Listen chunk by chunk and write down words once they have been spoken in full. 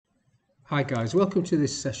Hi guys, welcome to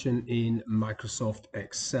this session in Microsoft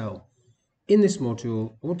Excel. In this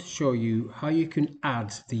module, I want to show you how you can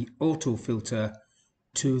add the auto filter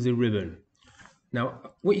to the ribbon.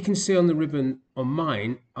 Now, what you can see on the ribbon on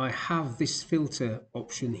mine, I have this filter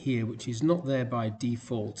option here, which is not there by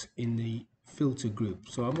default in the filter group.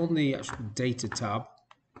 So I'm on the actual data tab.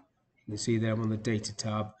 You can see there I'm on the data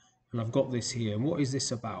tab, and I've got this here. And what is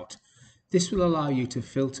this about? This will allow you to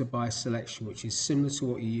filter by selection, which is similar to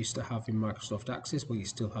what you used to have in Microsoft Access. Well, you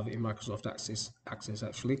still have it in Microsoft Access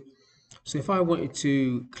actually. So if I wanted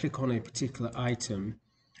to click on a particular item,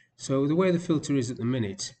 so the way the filter is at the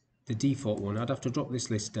minute, the default one, I'd have to drop this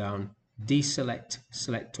list down, deselect,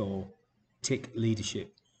 select all, tick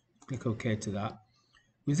leadership, click OK to that.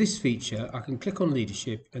 With this feature, I can click on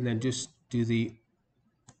leadership and then just do the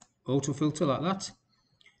auto filter like that.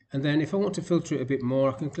 And then if I want to filter it a bit more,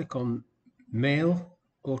 I can click on Mail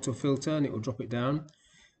auto filter and it will drop it down.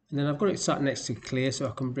 And then I've got it sat next to clear, so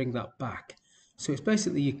I can bring that back. So it's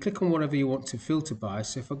basically you click on whatever you want to filter by.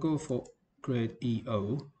 So if I go for grade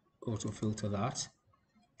EO, auto filter that,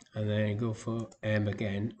 and then go for M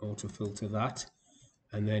again, auto filter that,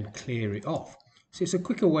 and then clear it off. So it's a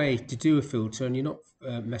quicker way to do a filter, and you're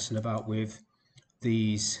not messing about with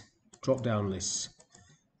these drop-down lists.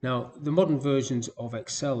 Now, the modern versions of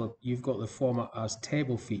Excel, you've got the format as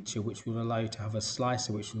table feature, which will allow you to have a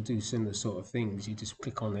slicer, which will do similar sort of things. You just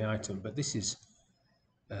click on the item, but this is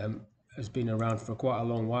has been around for quite a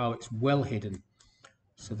long while. It's well hidden.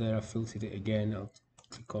 So there, I filtered it again. I'll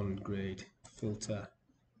click on grade, filter,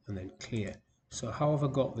 and then clear. So how have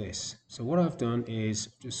I got this? So what I've done is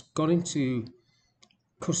just got into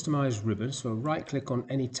customize ribbon. So right click on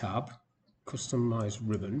any tab, customize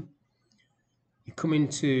ribbon. You come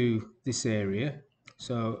into this area.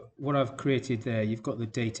 So what I've created there, you've got the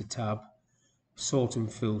data tab, sort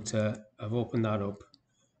and filter. I've opened that up,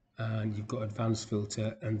 and you've got advanced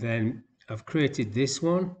filter, and then I've created this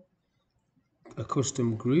one, a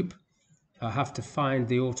custom group. I have to find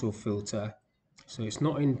the auto filter, so it's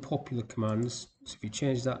not in popular commands. So if you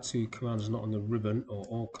change that to commands not on the ribbon or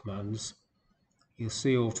all commands, you'll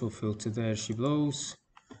see auto filter there she blows.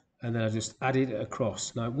 And then I just added it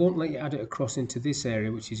across. Now it won't let you add it across into this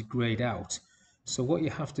area, which is grayed out. So what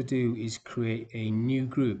you have to do is create a new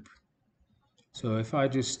group. So if I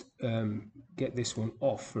just get this one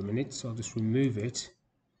off for a minute, so I'll just remove it.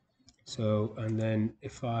 So, and then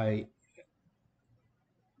if I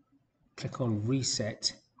click on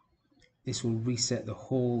reset, this will reset the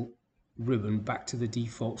whole ribbon back to the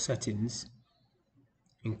default settings,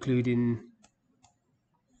 including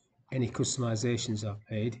any customizations I've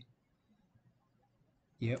made.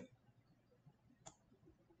 Yep.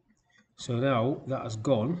 So now that has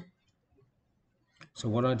gone. So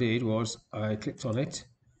what I did was I clicked on it,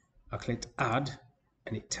 I clicked add,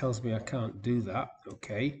 and it tells me I can't do that.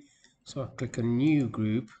 Okay, so I click a new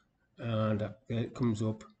group, and there it comes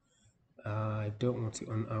up. I don't want it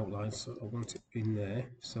on outline, so I want it in there.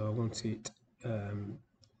 So I want it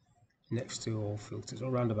next to all filters,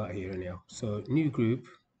 around about here anyhow. So new group,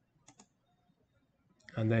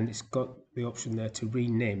 and then it's got the option there to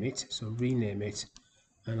rename it. So rename it,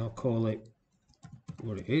 and I'll call it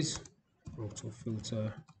what it is, auto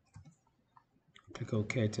filter. Click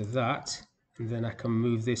OK to that, and then I can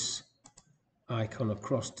move this icon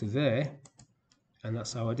across to there, and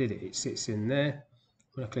that's how I did it. It sits in there.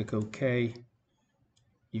 When I click OK,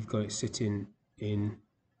 you've got it sitting in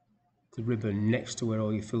the ribbon next to where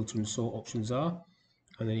all your filter and sort options are,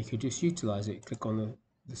 and then you can just utilize it. Click on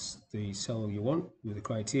the cell you want with the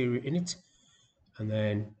criteria in it, and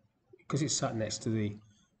then because it's sat next to the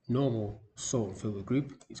normal sort and filter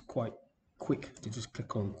group, it's quite quick to just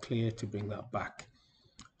click on clear to bring that back.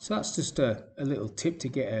 So that's just a little tip to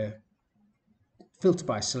get a filter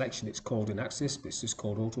by selection, it's called in Access, but it's just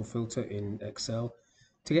called auto filter in Excel,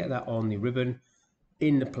 to get that on the ribbon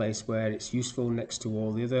in the place where it's useful next to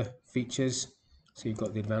all the other features. So you've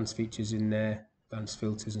got the advanced features in there, advanced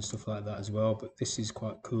filters and stuff like that as well, but this is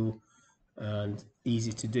quite cool and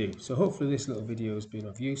easy to do. So hopefully this little video has been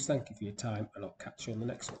of use. Thank you for your time, and I'll catch you on the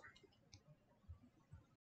next one.